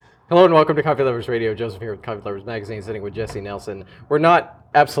Hello and welcome to Coffee Lovers Radio. Joseph here with Coffee Lovers Magazine, sitting with Jesse Nelson. We're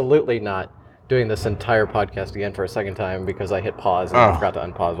absolutely not doing this entire podcast again for a second time because I hit pause and I forgot to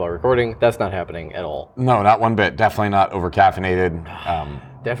unpause while recording. That's not happening at all. No, not one bit. Definitely not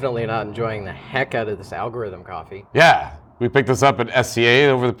over-caffeinated. Definitely not enjoying the heck out of this algorithm coffee. Yeah, we picked this up at SCA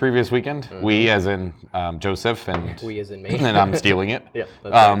over the previous weekend. Mm-hmm. We, as in Joseph, and we, as in me, and I'm stealing it. Yeah,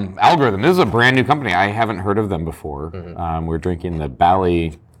 that's right. Algorithm. This is a brand new company. I haven't heard of them before. Mm-hmm. We're drinking the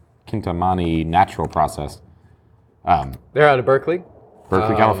Bali Kintamani Natural Process. They're out of Berkeley,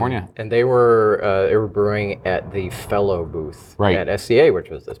 California, and they were brewing at the Fellow booth at SCA, which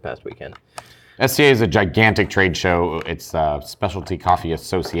was this past weekend. SCA is a gigantic trade show. It's a Specialty Coffee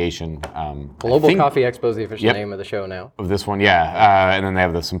Association. Global Coffee Expo is the official name of the show now. Of this one, yeah. And then they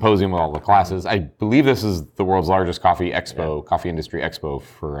have the symposium with all the classes. I believe this is the world's largest coffee expo, coffee industry expo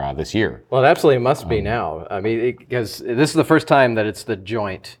for this year. Well, it absolutely must be now. I mean, because this is the first time that it's the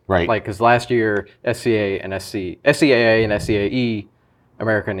joint. Right. Like, because last year, SCAA and SCAE,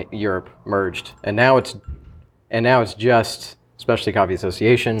 America and Europe merged. And now it's just Specialty Coffee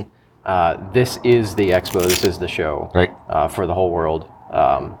Association. This is the expo. This is the show for the whole world.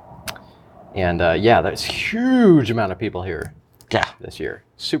 There's a huge amount of people here. Yeah, this year,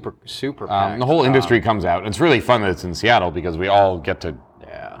 super packed. The whole industry comes out. It's really fun that it's in Seattle because we all get to.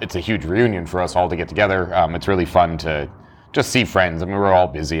 Yeah, it's a huge reunion for us all to get together. It's really fun to just see friends. I mean, we're all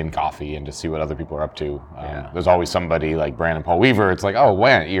busy in coffee and just see what other people are up to. There's always somebody like Brandon Paul Weaver. It's like, oh,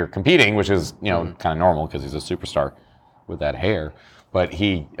 when you're competing, which is kind of normal because he's a superstar with that hair. But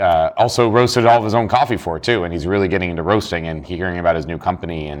he also roasted all of his own coffee for it, too, and he's really getting into roasting and hearing about his new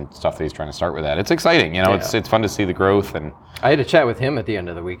company and stuff that he's trying to start with that. It's exciting, it's fun to see the growth. And I had a chat with him at the end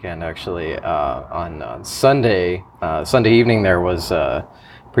of the weekend, actually. On Sunday evening, there was a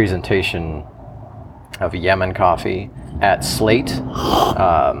presentation of Yemen coffee at Slate,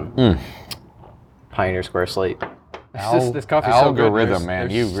 Pioneer Square Slate. This coffee's algorithm, so good. man.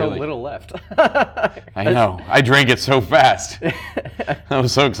 There's so little left. I know. I drank it so fast. I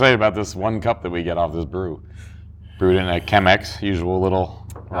was so excited about this one cup that we get off this brew. Brewed in a Chemex, usual little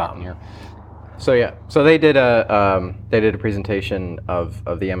rock in here. So they did a presentation of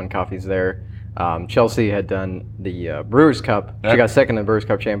the Yemen coffees there. Chelsea had done the Brewers Cup. She got second in the Brewers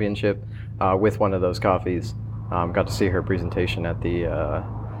Cup championship with one of those coffees. Got to see her presentation at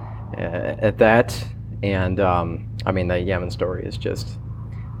that. And the Yemen story is it's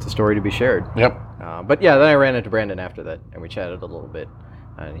a story to be shared. Yep. Then I ran into Brandon after that, and we chatted a little bit,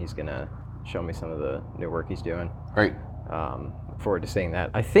 and he's gonna show me some of the new work he's doing. Great. Look forward to seeing that.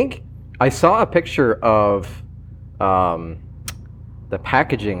 I think I saw a picture of the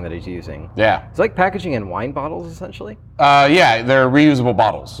packaging that he's using. Yeah. It's like packaging in wine bottles, essentially. They're reusable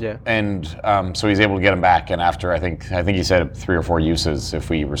bottles. Yeah. And so he's able to get them back, and after I think he said 3 or 4 uses,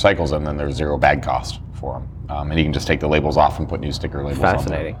 if we recycles them, then there's zero bag cost for them, and he can just take the labels off and put new sticker labels on them.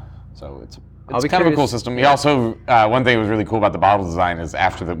 Fascinating. So it's kind of a cool system. He also one thing that was really cool about the bottle design is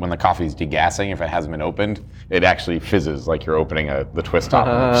when the coffee's degassing, if it hasn't been opened, it actually fizzes like you're opening the twist top.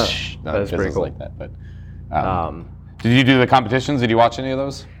 That's pretty cool. Like that. But did you do the competitions? Did you watch any of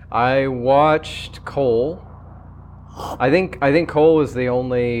those? I watched Cole. I think Cole was the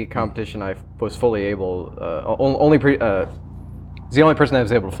only competition I was fully able. He's the only person I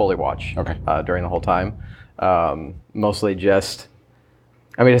was able to fully watch. Okay. During the whole time, mostly just.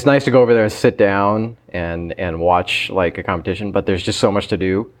 I mean, it's nice to go over there and sit down and watch like a competition, but there's just so much to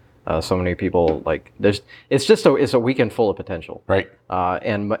do. So many people it's a weekend full of potential. Right.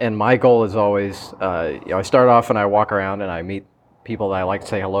 And my goal is always, I start off and I walk around and I meet people that I like to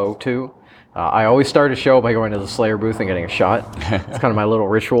say hello to. I always start a show by going to the Slayer booth and getting a shot. It's kind of my little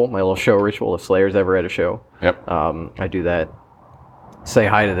ritual, my little show ritual if Slayer's ever at a show. Yep. I do that, say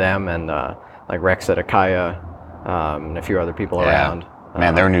hi to them, and like Rex at Akaya, and a few other people around.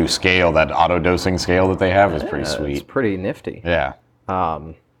 Man, their new scale, that auto dosing scale that they have is pretty sweet. It's pretty nifty. Yeah.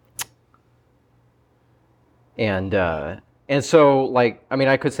 And so, like, I mean,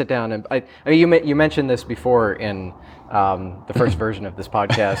 I could sit down and you mentioned this before in the first version of this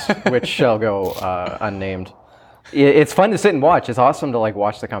podcast, which shall go unnamed. It's fun to sit and watch. It's awesome to like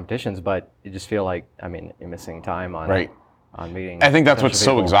watch the competitions, but you just feel like, I mean, you're missing time on meeting. I think that's what's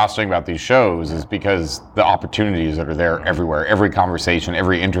so exhausting about these shows is because the opportunities that are there everywhere, every conversation,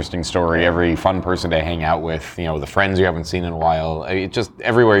 every interesting story, every fun person to hang out with, the friends you haven't seen in a while. It just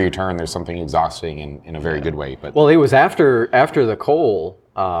everywhere you turn, there's something exhausting in a very good way. But it was after the Cole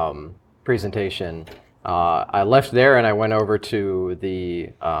presentation. I left there and I went over to the.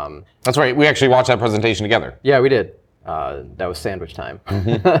 That's right. We actually watched that presentation together. Yeah, we did. That was sandwich time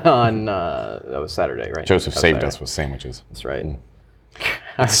that was Saturday, right? Joseph saved us with sandwiches. That's right.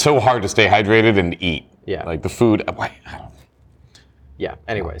 It's so hard to stay hydrated and eat. Yeah. Like the food. Yeah.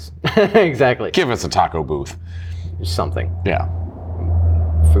 Anyways, exactly. Give us a taco booth. Something. Yeah.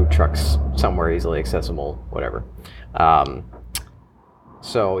 Food trucks somewhere easily accessible. Whatever.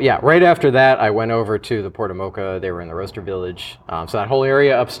 So yeah, right after that, I went over to the Port of Mocha. They were in the Roaster Village. So that whole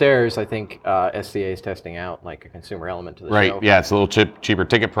area upstairs, I think SCA is testing out like a consumer element to the show. Right. Yeah, it's a little cheaper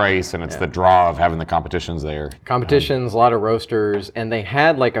ticket price, and it's the draw of having the competitions there. Competitions, a lot of roasters, and they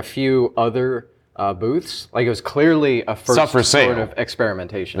had like a few other booths. Like it was clearly a first Stuff for sale. sort of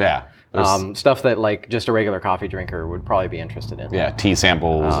experimentation. Yeah. Stuff that like just a regular coffee drinker would probably be interested in. Yeah, tea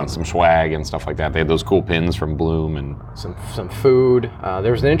samples and some swag and stuff like that. They had those cool pins from Bloom and Some food.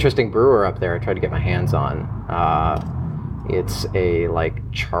 There was an interesting brewer up there I tried to get my hands on. It's a like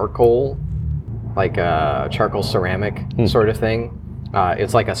charcoal ceramic sort of thing.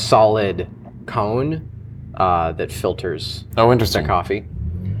 It's like a solid cone that filters oh, interesting. the coffee.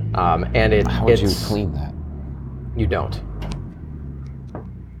 And How would you clean that? You don't.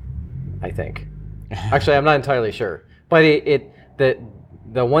 I think. Actually, I'm not entirely sure. But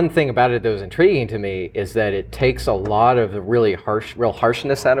the one thing about it that was intriguing to me is that it takes a lot of the real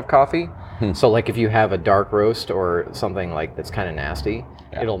harshness out of coffee. So like if you have a dark roast or something like that's kind of nasty,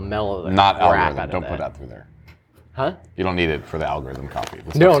 it'll mellow the Not crap algorithm. out of Don't that. put that through there. Huh? You don't need it for the algorithm coffee.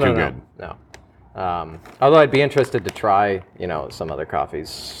 This No, stuff's no, too no, good. no. Although I'd be interested to try, some other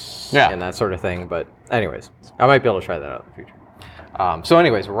coffees and that sort of thing. But anyways, I might be able to try that out in the future. So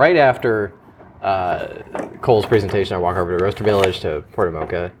anyways, right after Cole's presentation, I walk over to Roaster Village to Port of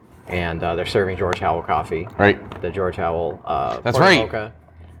Mocha, and they're serving George Howell coffee. Right. The George Howell That's Port right. of Mocha,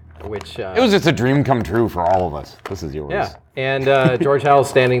 which... It was just a dream come true for all of us. This is yours. Yeah, and George Howell's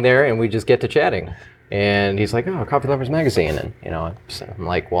standing there, and we just get to chatting. And he's like, oh, Coffee Lovers Magazine. And, I'm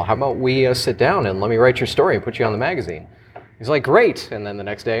like, well, how about we sit down and let me write your story and put you on the magazine? He's like, great. And then the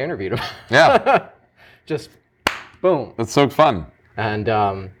next day I interviewed him. Yeah. Just boom. That's so fun. And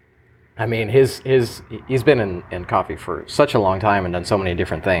I mean, he's been in coffee for such a long time and done so many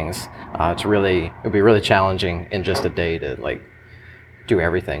different things. It'd be really challenging in just a day to like do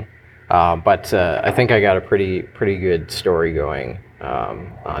everything. But I think I got a pretty good story going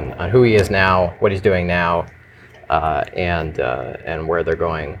on who he is now, what he's doing now, and where they're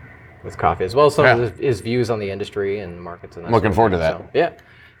going with coffee, as well as some of his views on the industry and markets. And that Looking forward to that. So, yeah.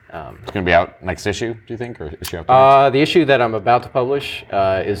 It's going to be out next issue, do you think, or issue after? The issue that I'm about to publish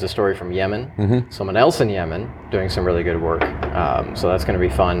is a story from Yemen. Someone else in Yemen doing some really good work. So that's going to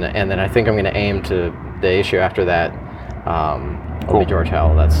be fun. And then I think I'm going to aim to the issue after that. Will be George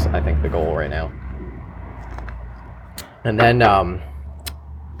Howell. That's, I think, the goal right now. And then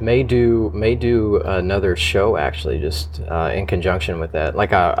may do another show actually, just in conjunction with that,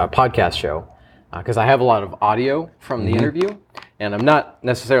 like a podcast show, because I have a lot of audio from the interview. And I'm not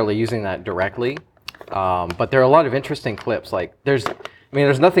necessarily using that directly, but there are a lot of interesting clips. Like there's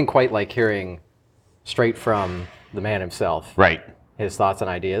nothing quite like hearing straight from the man himself, Right. his thoughts and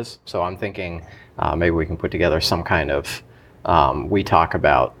ideas. So I'm thinking maybe we can put together some kind of we talk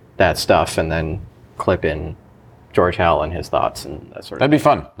about that stuff and then clip in George Howell and his thoughts and that sort of. That'd be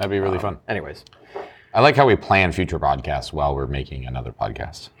fun. That'd be really fun. Anyways, I like how we plan future podcasts while we're making another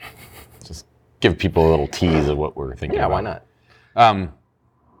podcast. Just give people a little tease of what we're thinking. yeah, about. why not?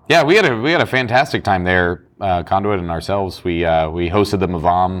 Yeah, we had a fantastic time there. Conduit and ourselves. We hosted the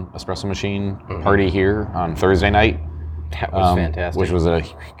Mavam Espresso Machine party here on Thursday night. That was fantastic. Which was a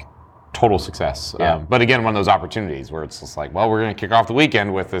total success. Yeah. But again, one of those opportunities where it's just like, well, we're going to kick off the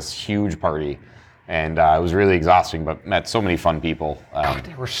weekend with this huge party. And it was really exhausting, but met so many fun people.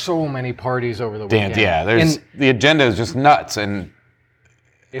 There were so many parties over the weekend. The agenda is just nuts, and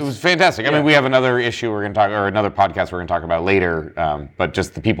it was fantastic. I mean, we have another issue we're going to talk, or another podcast we're going to talk about later. But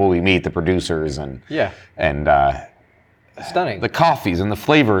just the people we meet, the producers, and stunning. the coffees and the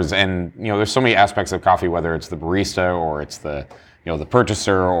flavors, and there's so many aspects of coffee, whether it's the barista or it's the the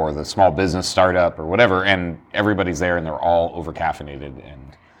purchaser or the small business startup or whatever, and everybody's there, and they're all over caffeinated.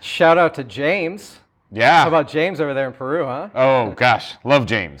 And shout out to James. yeah, How about James over there in Peru, huh? oh gosh, love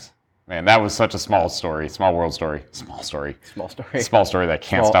James. Man, that was such a small world story. Small story that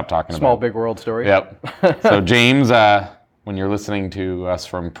can't stop talking about. Small big world story. Yep. So James, when you're listening to us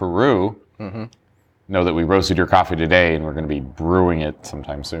from Peru, know that we roasted your coffee today, and we're going to be brewing it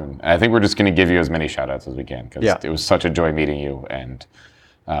sometime soon. And I think we're just going to give you as many shout outs as we can, because it was such a joy meeting you, and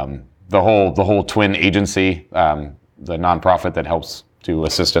the whole Twin agency, the nonprofit that helps to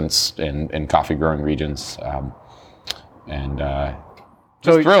assistance in coffee growing regions,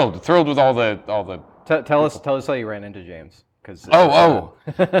 just thrilled with all the. Tell us how you ran into James.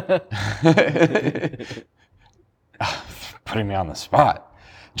 Putting me on the spot.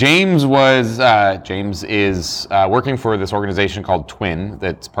 James is working for this organization called Twin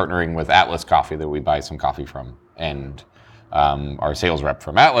that's partnering with Atlas Coffee that we buy some coffee from. And our sales rep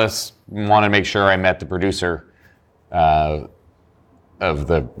from Atlas wanted to make sure I met the producer of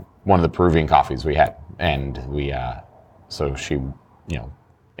one of the Peruvian coffees we had. And so she,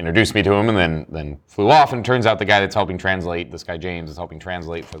 introduced me to him and then flew off. And it turns out the guy that's helping translate, this guy James, is helping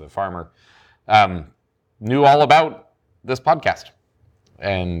translate for the farmer, knew all about this podcast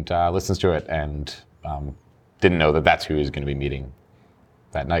and listens to it and didn't know that that's who he was going to be meeting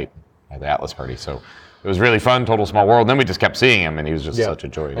that night at the Atlas party. So it was really fun, total small world. And then we just kept seeing him, and he was just such a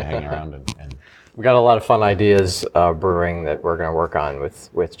joy to hang around. And we got a lot of fun ideas brewing that we're going to work on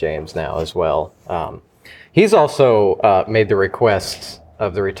with James now as well. He's also made the request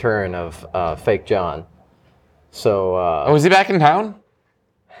of the return of Fake John. So is he back in town?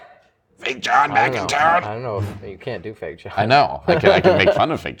 Fake John back in town? I don't know if you can't do Fake John. I know. I can make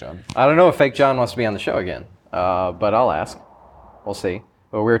fun of Fake John. I don't know if Fake John wants to be on the show again, but I'll ask. We'll see.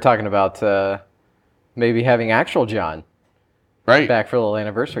 But we were talking about maybe having actual John back for a little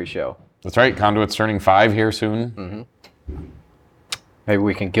anniversary show. That's right. Conduit's turning 5 here soon. Mm-hmm. Maybe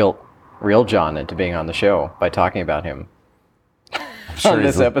we can guilt real John into being on the show by talking about him on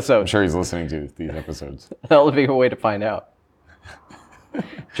this episode. I'm sure he's listening to these episodes. That would be a way to find out.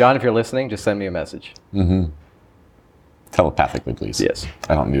 John, if you're listening, just send me a message. Mm-hmm. Telepathically, please. Yes.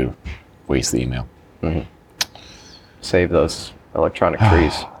 I don't need to waste the email. Mm-hmm. Save those electronic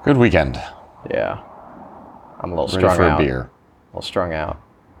trees. Good weekend. Yeah. I'm a little Ready strung for out. a beer. A little strung out.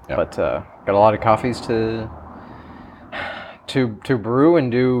 Yep. But got a lot of coffees to brew and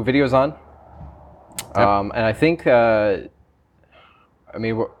do videos on. Yep. And I think,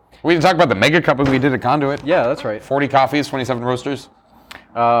 we didn't talk about the mega cup we did at Conduit. Yeah, that's right. 40 coffees, 27 roasters.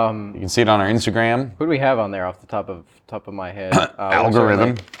 You can see it on our Instagram. Who do we have on there off the top of my head?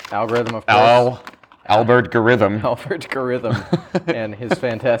 Algorithm. Algorithm, of course. Albert Garitham. Albert Garitham and his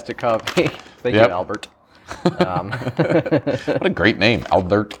fantastic coffee. Thank you, Albert. What a great name,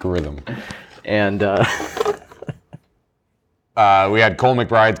 Albert Garitham. And we had Cole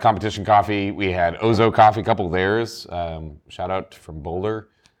McBride's competition coffee. We had Ozo coffee, a couple of theirs. Shout out from Boulder.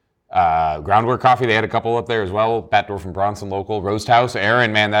 Groundwork Coffee, they had a couple up there as well. Batdorf from Bronson local. Roast House.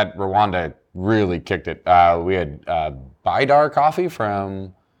 Aaron, man, that Rwanda really kicked it. We had Bidar Coffee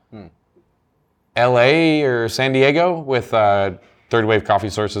from LA or San Diego with Third Wave Coffee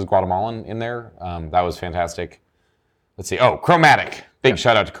Sources Guatemalan in there. That was fantastic. Let's see. Oh, Chromatic. Big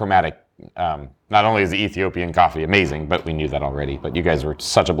shout out to Chromatic. Not only is the Ethiopian coffee amazing, but we knew that already. But you guys were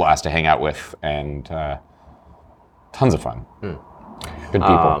such a blast to hang out with and tons of fun. Good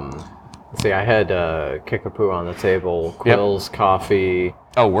people. Let's see, I had Kickapoo on the table, Quills Coffee.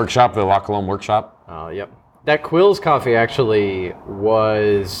 Oh, Workshop, the La Colombe Workshop. Yep. That Quills Coffee actually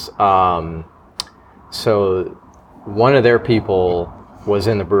was, so one of their people was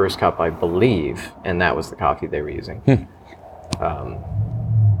in the Brewers Cup, I believe, and that was the coffee they were using.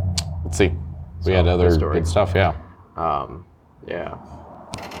 Let's see. We had other good stuff, yeah. Yeah.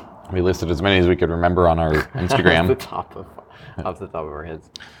 We listed as many as we could remember on our Instagram. off the top of our heads.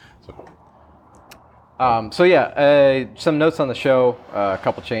 Some notes on the show, a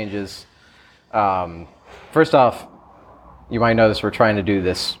couple changes. First off, you might notice we're trying to do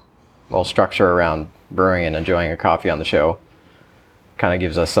this little structure around brewing and enjoying a coffee on the show. Kind of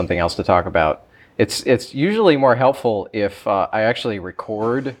gives us something else to talk about. It's usually more helpful if I actually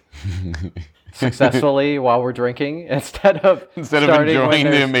record successfully while we're drinking instead of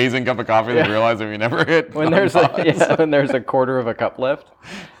enjoying the amazing cup of coffee that we realize that we never hit. When there's a quarter of a cup left.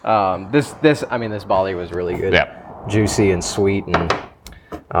 This Bali was really good. Yeah. Juicy and sweet, and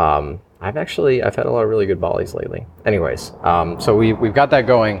I've had a lot of really good Balis lately. Anyways, so we've got that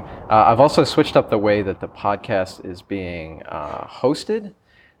going. I've also switched up the way that the podcast is being hosted.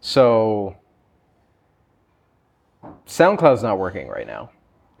 So SoundCloud's not working right now,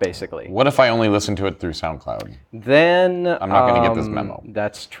 basically. What if I only listen to it through SoundCloud? Then I'm not going to get this memo.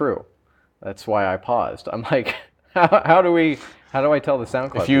 That's true. That's why I paused. I'm like, how do I tell the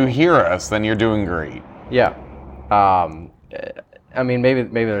SoundCloud? If you hear us, then you're doing great. Yeah. Maybe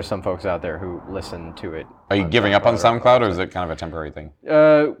there's some folks out there who listen to it. Are you giving up on SoundCloud, or is it kind of a temporary thing?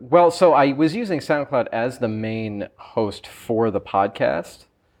 So I was using SoundCloud as the main host for the podcast.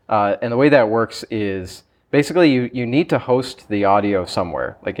 And the way that works is basically you need to host the audio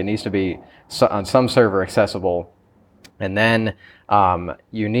somewhere. Like it needs to be on some server accessible. And then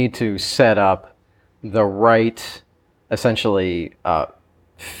you need to set up the right, essentially,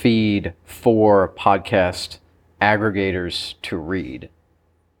 feed for podcast aggregators to read.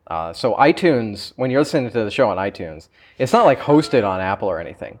 So iTunes, when you're listening to the show on iTunes, it's not like hosted on Apple or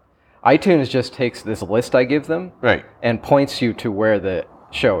anything. iTunes just takes this list I give them Right. and points you to where the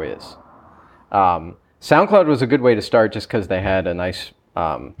show is. SoundCloud was a good way to start just because they had a nice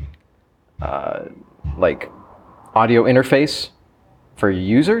like audio interface for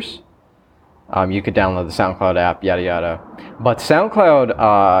users. You could download the SoundCloud app, yada yada. But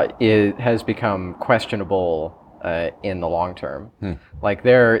SoundCloud has become questionable in the long term. Like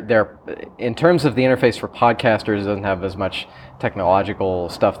they're in terms of the interface for podcasters, it doesn't have as much technological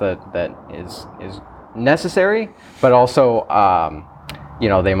stuff that is necessary, but also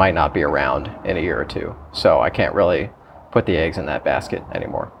they might not be around in a year or two. So I can't really put the eggs in that basket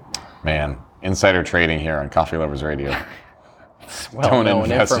anymore. Man, insider trading here on Coffee Lovers Radio.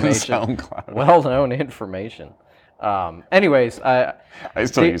 Well-known information. SoundCloud. Well-known information. Anyways, I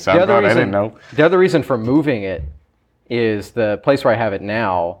still use SoundCloud. I didn't know. The other reason for moving it is the place where I have it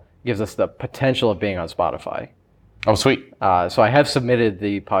now gives us the potential of being on Spotify. Oh, sweet. So I have submitted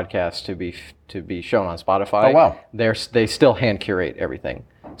the podcast to be shown on Spotify. Oh, wow. They still hand curate everything.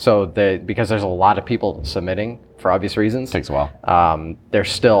 So because there's a lot of people submitting for obvious reasons. Takes a while. There's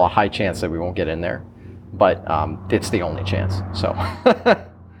still a high chance that we won't get in there. But it's the only chance. So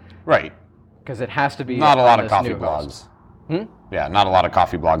right. Because it has to be not a lot of this coffee new blogs. host. Yeah, not a lot of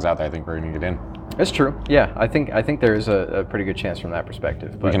coffee blogs out there. I think we're going to get in. It's true. Yeah, I think there is a pretty good chance from that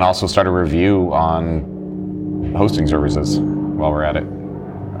perspective. But We can also start a review on hosting services while we're at it.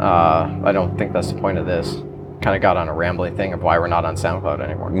 I don't think that's the point of this. Kind of got on a rambling thing of why we're not on SoundCloud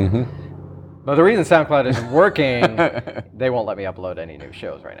anymore. Mm-hmm. But the reason SoundCloud isn't working, they won't let me upload any new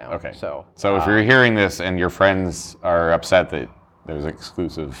shows right now. Okay. So if you're hearing this and your friends are upset that there's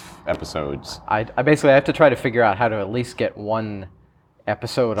exclusive episodes, I basically have to try to figure out how to at least get one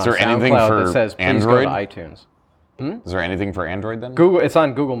episode on there anything SoundCloud for that says please Android? go to iTunes. is there anything for Android then? It's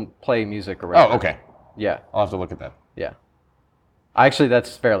on Google Play Music already. Oh, okay. Yeah. I'll have to look at that. Yeah. Actually,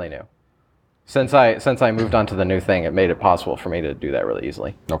 that's fairly new. Since I moved on to the new thing, it made it possible for me to do that really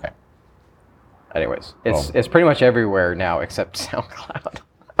easily. Okay. Anyways, it's pretty much everywhere now except SoundCloud.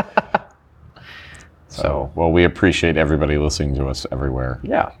 So well, we appreciate everybody listening to us everywhere.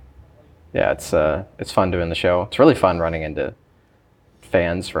 yeah, it's fun doing the show. It's really fun running into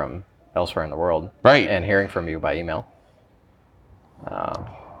fans from elsewhere in the world, Right. and hearing from you by email.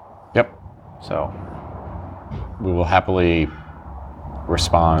 Yep. So We will happily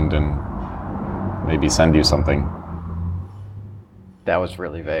respond and maybe send you something. that was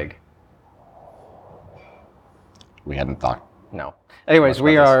really vague. We hadn't thought. No. Anyways, Much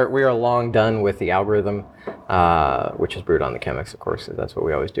we about are long done with the algorithm, which is brewed on the Chemex, of course, 'cause that's what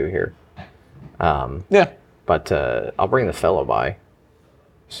we always do here. Yeah. But I'll bring the fellow by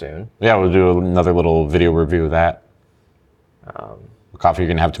soon. Yeah, we'll do another little video review of that. What coffee you're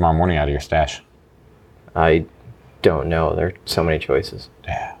going to have tomorrow morning out of your stash? I don't know. There are so many choices.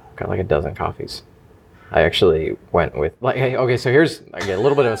 Yeah. Got like a dozen coffees. I actually went with okay. So here's again a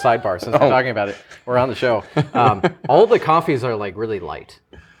little bit of a sidebar since we're talking about it. We're on the show. All the coffees are like really light.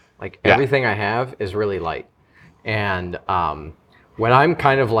 Like Yeah. everything I have is really light. And when I'm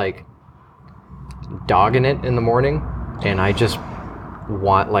kind of like dogging it in the morning, and I just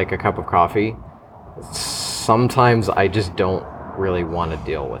want like a cup of coffee, sometimes I just don't really want to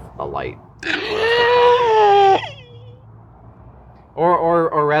deal with a light.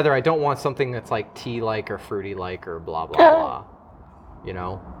 Or rather, I don't want something that's like tea-like or fruity-like or blah, blah, blah. You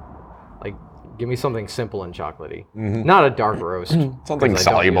know? Like, give me something simple and chocolatey. Not a dark roast. Something 'cause I don't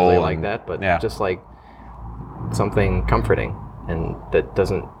soluble usually and- like that, but yeah. just like something comforting and that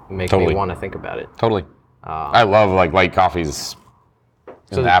doesn't make Totally. me want to think about it. Totally. I love like light coffees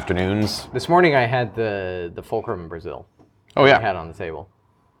in the afternoons. This morning I had the Fulcrum Brazil. Oh, I yeah. had on the table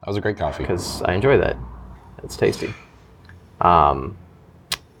That was a great coffee. because I enjoy that. It's tasty.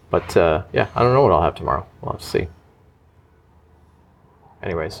 But yeah, I don't know what I'll have tomorrow. We'll have to see.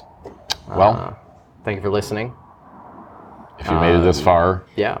 Anyways, Well, thank you for listening. if you made it this far,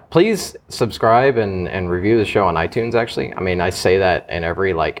 Yeah, please subscribe and review the show on iTunes. Actually, I mean, I say that in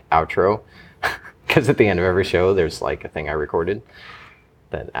every like outro because at the end of every show, there's like a thing I recorded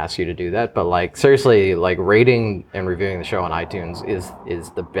that asks you to do that. But like seriously, like rating and reviewing the show on iTunes is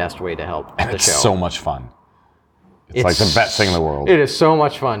the best way to help and the it's show. so much fun. It's like the best thing in the world. It is so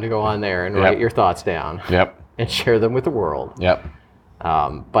much fun to go on there and write Yep. your thoughts down Yep. and share them with the world. Yep.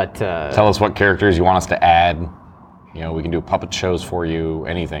 But Tell us what characters you want us to add. You know, we can do puppet shows for you.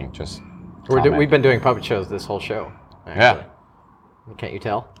 Anything. Just comment. we've been doing puppet shows this whole show. Actually. Yeah. Can't you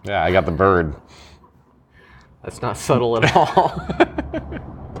tell? Yeah, I got the bird. That's not subtle at all.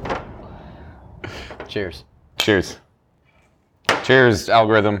 Cheers. Cheers. Cheers,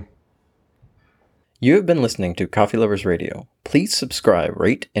 algorithm. You have been listening to Coffee Lovers Radio. Please subscribe,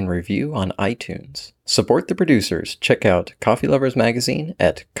 rate, and review on iTunes. Support the producers. Check out Coffee Lovers Magazine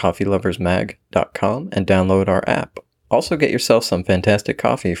at coffeeloversmag.com and download our app. Also get yourself some fantastic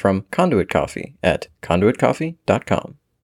coffee from Conduit Coffee at conduitcoffee.com.